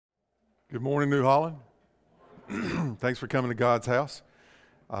Good morning, New Holland. Thanks for coming to God's house.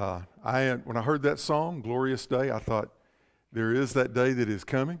 When I heard that song, Glorious Day, I thought, there is that day that is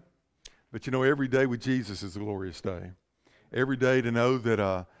coming. But you know, every day with Jesus is a glorious day. Every day to know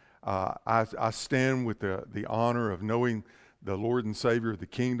that I stand with the honor of knowing the Lord and Savior of the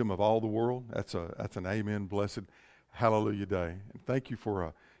kingdom of all the world. That's an amen, blessed, hallelujah day. And thank you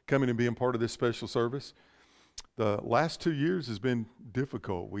for coming and being part of this special service. The last 2 years has been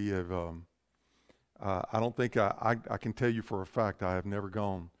difficult. We have, I don't think I can tell you for a fact I have never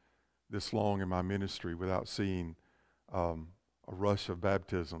gone this long in my ministry without seeing a rush of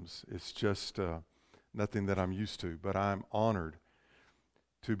baptisms. It's just nothing that I'm used to, but I'm honored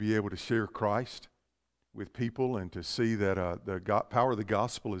to be able to share Christ with people and to see that the power of the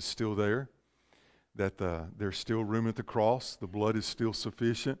gospel is still there, that there's still room at the cross, the blood is still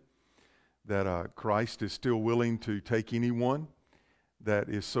sufficient, that Christ is still willing to take anyone that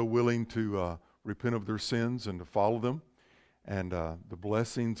is so willing to repent of their sins and to follow them, and the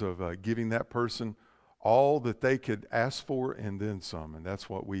blessings of giving that person all that they could ask for and then some. And that's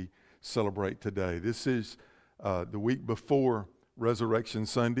what we celebrate today. This is the week before Resurrection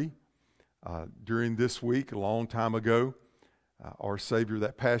Sunday. During this week, a long time ago, our Savior,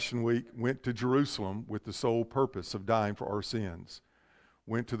 that Passion Week, went to Jerusalem with the sole purpose of dying for our sins.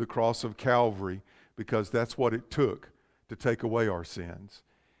 Went to the cross of Calvary because that's what it took to take away our sins.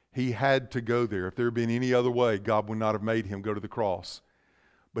 He had to go there. If there had been any other way, God would not have made him go to the cross.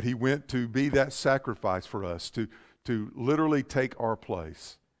 But he went to be that sacrifice for us, to literally take our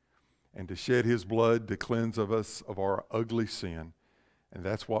place and to shed his blood to cleanse of us of our ugly sin. And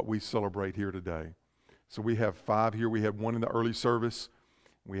that's what we celebrate here today. So we have 5 here. We had 1 in the early service.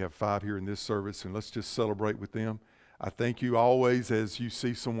 We have 5 here in this service, and let's just celebrate with them. I thank you always, as you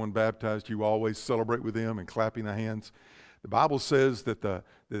see someone baptized, you always celebrate with them and clapping the hands. The Bible says that the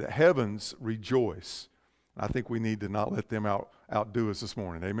heavens rejoice. I think we need to not let them outdo us this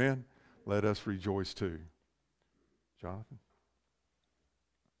morning. Amen? Let us rejoice too. Jonathan?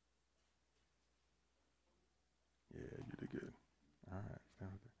 Yeah, you did good. All right. Stand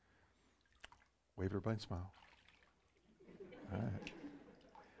right there. Wave everybody and smile. All right.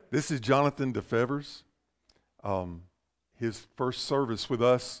 This is Jonathan DeFevers. His first service with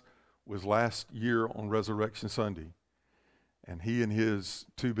us was last year on Resurrection Sunday. And he and his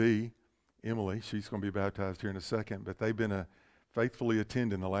 2B, Emily, she's going to be baptized here in a second, but they've been faithfully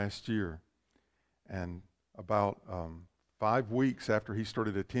attending the last year. And about 5 weeks after he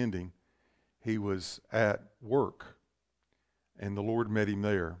started attending, he was at work, and the Lord met him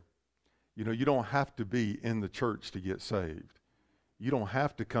there. You know, you don't have to be in the church to get saved. You don't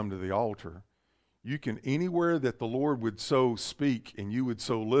have to come to the altar. You can, anywhere that the Lord would so speak and you would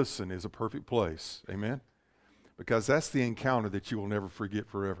so listen is a perfect place. Amen? Because that's the encounter that you will never forget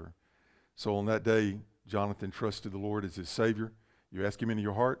forever. So on that day, Jonathan trusted the Lord as his Savior. You ask him into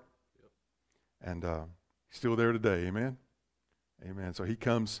your heart, and he's still there today. Amen? Amen. So he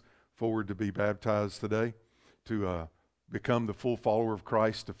comes forward to be baptized today, to become the full follower of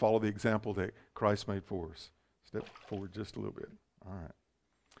Christ, to follow the example that Christ made for us. Step forward just a little bit. All right.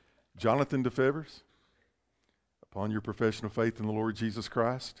 Jonathan DeFevers, upon your profession of faith in the Lord Jesus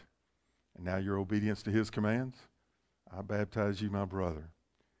Christ, and now your obedience to his commands, I baptize you, my brother,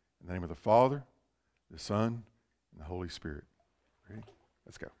 in the name of the Father, the Son, and the Holy Spirit. Ready?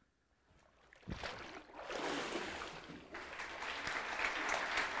 Let's go.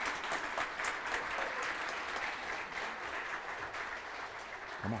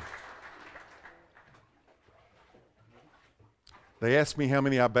 Come on. They asked me how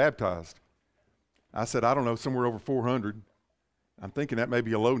many I baptized. I said, I don't know, somewhere over 400. I'm thinking that may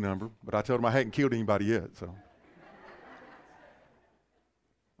be a low number, but I told them I hadn't killed anybody yet, so.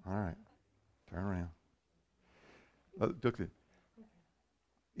 All right, turn around. Look at it.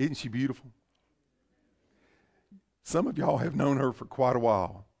 Isn't she beautiful? Some of y'all have known her for quite a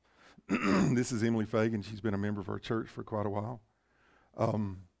while. This is Emily Fagan. She's been a member of our church for quite a while.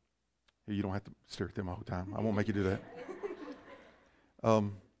 You don't have to stare at them all the time. I won't make you do that.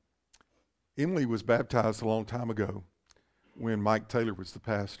 Emily was baptized a long time ago when Mike Taylor was the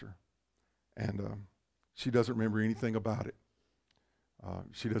pastor, and she doesn't remember anything about it.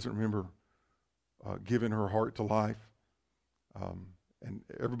 She doesn't remember giving her heart to life, and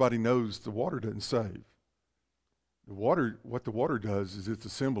everybody knows the water doesn't save. What the water does is it's a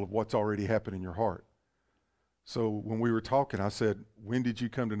symbol of what's already happened in your heart. So when we were talking, I said, when did you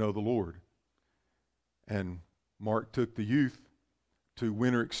come to know the Lord? And Mark took the youth to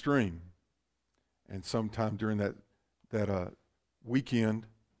Winter Extreme. And sometime during that weekend,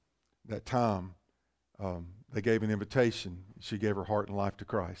 that time, they gave an invitation. She gave her heart and life to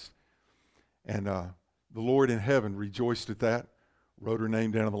Christ. And the Lord in heaven rejoiced at that, wrote her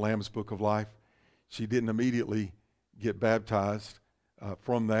name down in the Lamb's Book of Life. She didn't immediately get baptized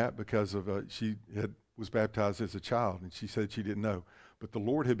from that because of was baptized as a child, and she said she didn't know. But the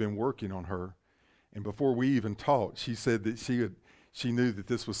Lord had been working on her, and before we even taught, she said that she knew that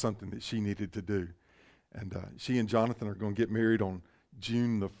this was something that she needed to do. And she and Jonathan are going to get married on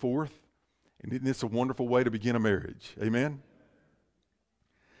June the 4th, and isn't this a wonderful way to begin a marriage? Amen?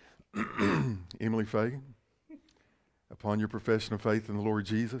 Emily Fagan, upon your profession of faith in the Lord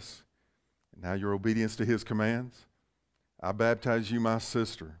Jesus, and now your obedience to his commands, I baptize you, my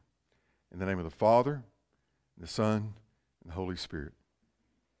sister, in the name of the Father, and the Son, and the Holy Spirit.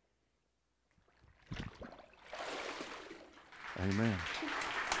 Amen.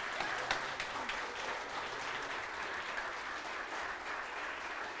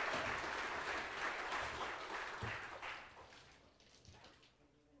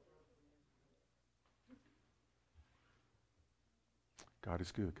 God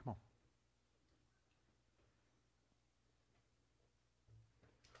is good. Come on.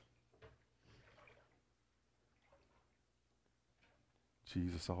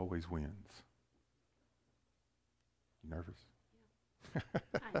 Jesus always wins. You nervous? I'm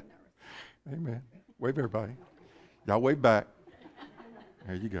nervous. Amen. Wave, everybody. Y'all wave back.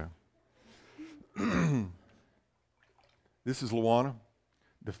 There you go. This is Luana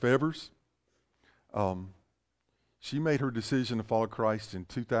DeFevers. She made her decision to follow Christ in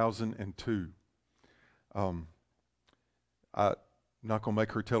 2002. I'm not going to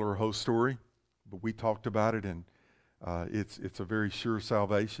make her tell her whole story, but we talked about it, and it's a very sure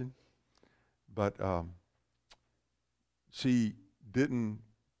salvation. But she didn't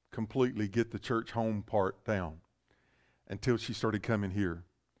completely get the church home part down until she started coming here.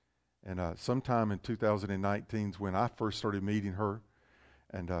 And sometime in 2019 is when I first started meeting her.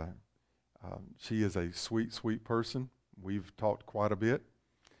 And she is a sweet, sweet person. We've talked quite a bit.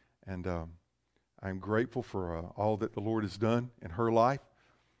 And I'm grateful for all that the Lord has done in her life.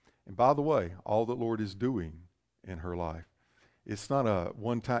 And by the way, all that the Lord is doing in her life. It's not a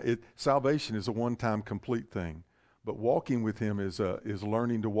one-time, salvation is a one-time complete thing. But walking with him is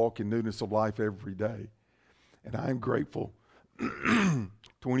learning to walk in newness of life every day. And I'm grateful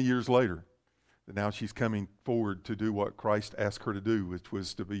 20 years later that now she's coming forward to do what Christ asked her to do, which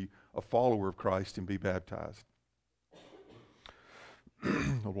was to be a follower of Christ and be baptized.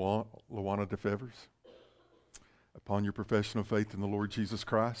 Luana DeFevers, upon your profession of faith in the Lord Jesus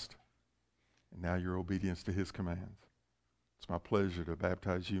Christ, and now your obedience to his commands, it's my pleasure to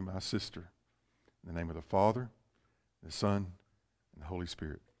baptize you, my sister, in the name of the Father, the Son, and the Holy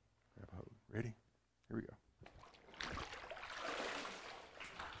Spirit. Ready? Here we go.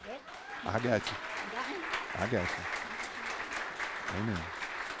 I got you. I got you. Amen.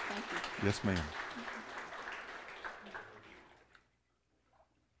 Thank you. Yes, ma'am.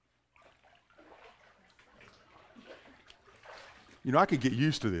 You know, I could get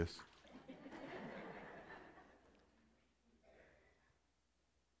used to this.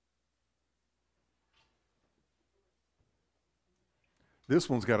 This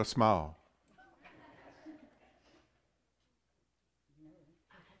one's got a smile.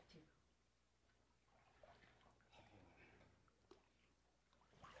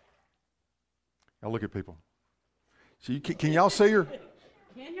 Now look at people. Can y'all see her?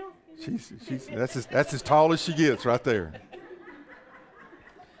 Can y'all? That's as tall as she gets right there.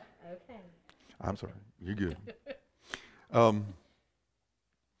 Okay. I'm sorry. You're good.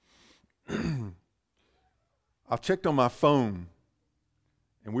 I checked on my phone,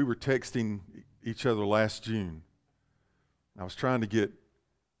 and we were texting each other last June. I was trying to get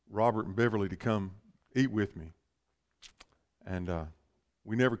Robert and Beverly to come eat with me, and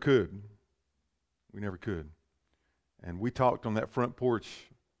we never could. We never could. And we talked on that front porch.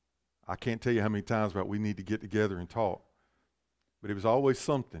 I can't tell you how many times about we need to get together and talk. But it was always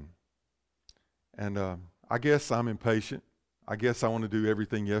something. And I guess I'm impatient. I guess I want to do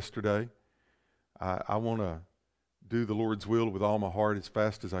everything yesterday. I want to do the Lord's will with all my heart as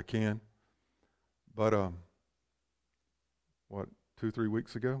fast as I can. But 2-3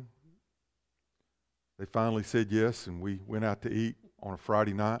 weeks ago, they finally said yes, and we went out to eat on a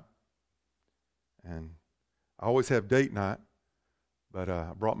Friday night. And I always have date night, but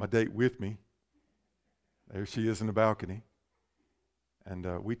I brought my date with me. There she is in the balcony.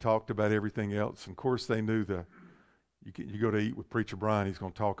 And we talked about everything else. And of course, they knew you go to eat with Preacher Brian, he's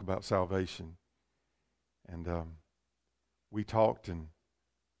going to talk about salvation. And we talked, and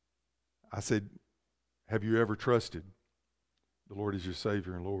I said, have you ever trusted the Lord as your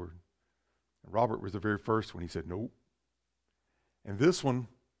Savior and Lord? And Robert was the very first one. He said, nope. And this one,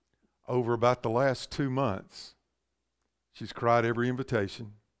 over about the last 2 months, she's cried every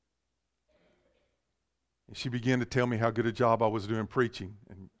invitation. And she began to tell me how good a job I was doing preaching.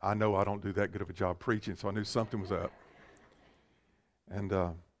 And I know I don't do that good of a job preaching, so I knew something was up. And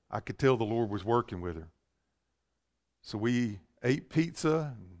I could tell the Lord was working with her. So we ate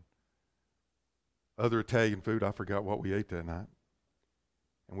pizza and other Italian food. I forgot what we ate that night.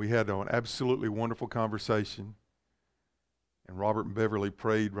 And we had an absolutely wonderful conversation. And Robert and Beverly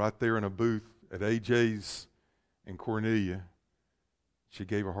prayed right there in a booth at AJ's in Cornelia. She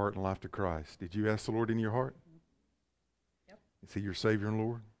gave her heart and life to Christ. Did you ask the Lord in your heart? Yep. Is He your Savior and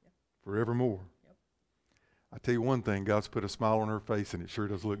Lord? Yep. Forevermore. Yep. I tell you one thing, God's put a smile on her face, and it sure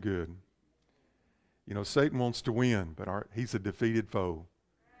does look good. You know, Satan wants to win, but he's a defeated foe.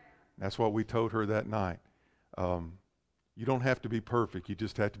 That's what we told her that night. You don't have to be perfect. You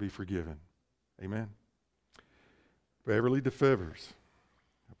just have to be forgiven. Amen. Beverly DeFevers.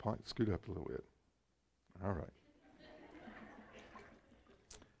 Scoot up a little bit. All right.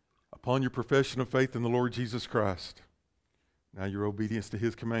 Upon your profession of faith in the Lord Jesus Christ, now your obedience to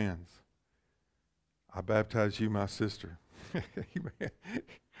His commands, I baptize you, my sister. Amen.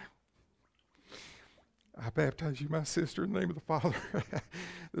 I baptize you, my sister, in the name of the Father,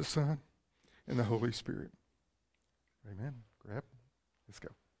 the Son, and the Holy Spirit. Amen. Grab. Let's go.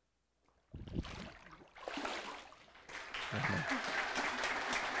 Amen.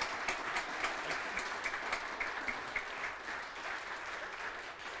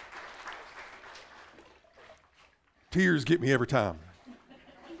 Tears get me every time.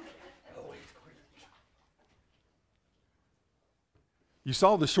 You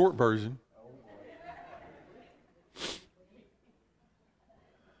saw the short version.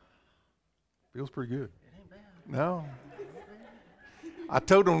 Feels pretty good. It ain't bad. No. I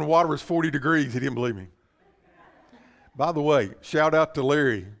told him the water was 40 degrees. He didn't believe me. By the way, shout out to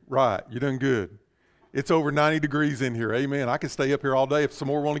Larry. Right, you're doing good. It's over 90 degrees in here. Amen. I could stay up here all day if some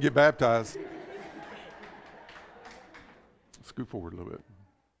more want to get baptized. Scoot forward a little bit.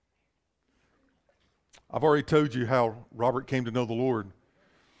 I've already told you how Robert came to know the Lord.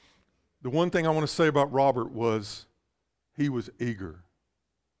 The one thing I want to say about Robert was he was eager.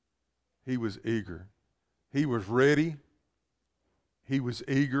 He was eager. He was ready. He was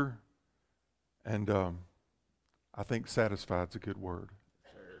eager. And I think satisfied is a good word.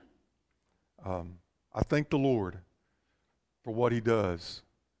 I thank the Lord for what He does.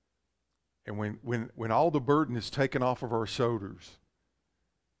 And when all the burden is taken off of our shoulders,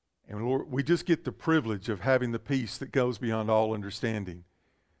 and Lord, we just get the privilege of having the peace that goes beyond all understanding.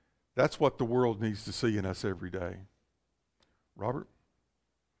 That's what the world needs to see in us every day. Robert,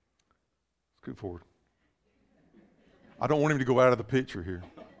 scoot forward. I don't want him to go out of the picture here.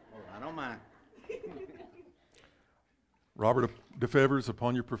 Oh, I don't mind. Robert DeFevers,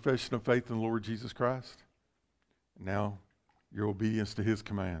 upon your profession of faith in the Lord Jesus Christ, now your obedience to His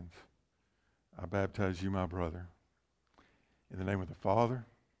commands, I baptize you, my brother, in the name of the Father,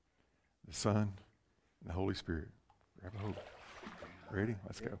 the Son, and the Holy Spirit. Grab a hold. Ready?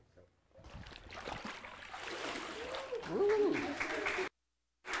 Let's go. Woo.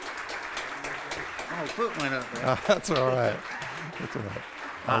 My foot went up there. That's all right. That's all right.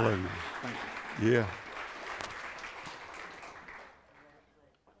 I love you. Yeah.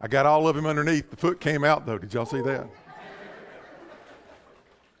 I got all of him underneath. The foot came out, though. Did y'all see that?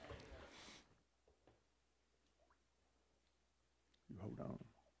 You hold on.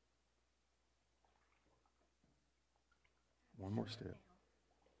 One more step.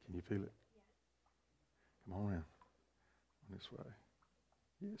 Can you feel it? Come on in. This way.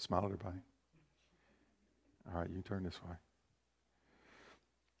 Yeah, smile at everybody. All right, you turn this way.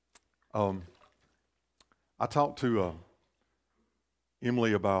 I talked to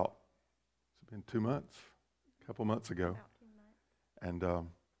Emily about, it's been 2 months, a couple months ago. About 2 months. And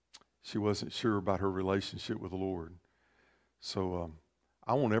she wasn't sure about her relationship with the Lord. So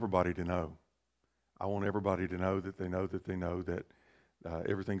I want everybody to know. I want everybody to know that they know that they know that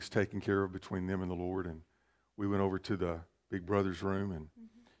everything's taken care of between them and the Lord. And we went over to the Big Brother's room, and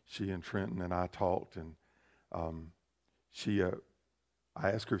she and Trenton and I talked. And I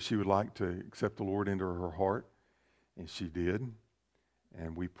asked her if she would like to accept the Lord into her heart, and she did.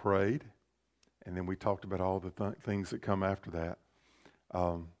 And we prayed, and then we talked about all the things that come after that.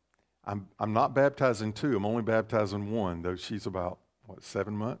 I'm not baptizing two. I'm only baptizing one, though she's about,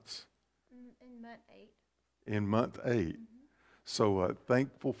 7 months? In month 8. In month 8. So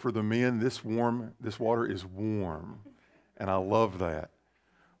thankful for the men. This water is warm, and I love that.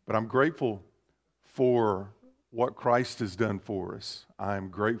 But I'm grateful for what Christ has done for us. I'm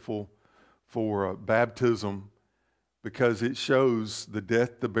grateful for baptism because it shows the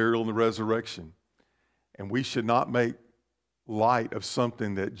death, the burial, and the resurrection. And we should not make light of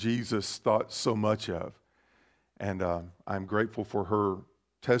something that Jesus thought so much of. And I'm grateful for her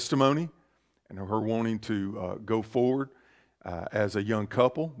testimony and her wanting to go forward as a young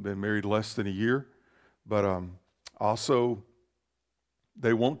couple, been married less than a year. But also,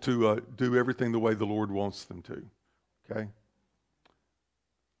 they want to do everything the way the Lord wants them to. Okay?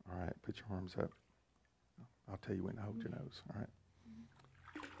 All right, put your arms up. I'll tell you when to hold your nose. All right.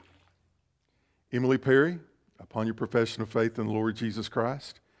 Emily Perry, upon your profession of faith in the Lord Jesus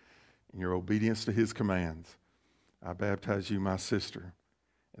Christ and your obedience to his commands, I baptize you, my sister,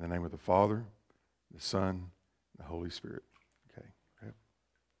 in the name of the Father, the Son, and the Holy Spirit. Okay.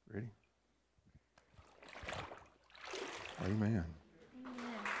 Ready? Amen.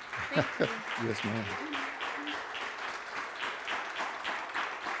 Thank you. Yes, ma'am.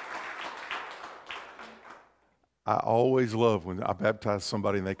 I always love when I baptize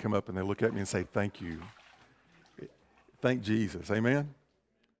somebody and they come up and they look at me and say, thank you. Thank Jesus. Amen?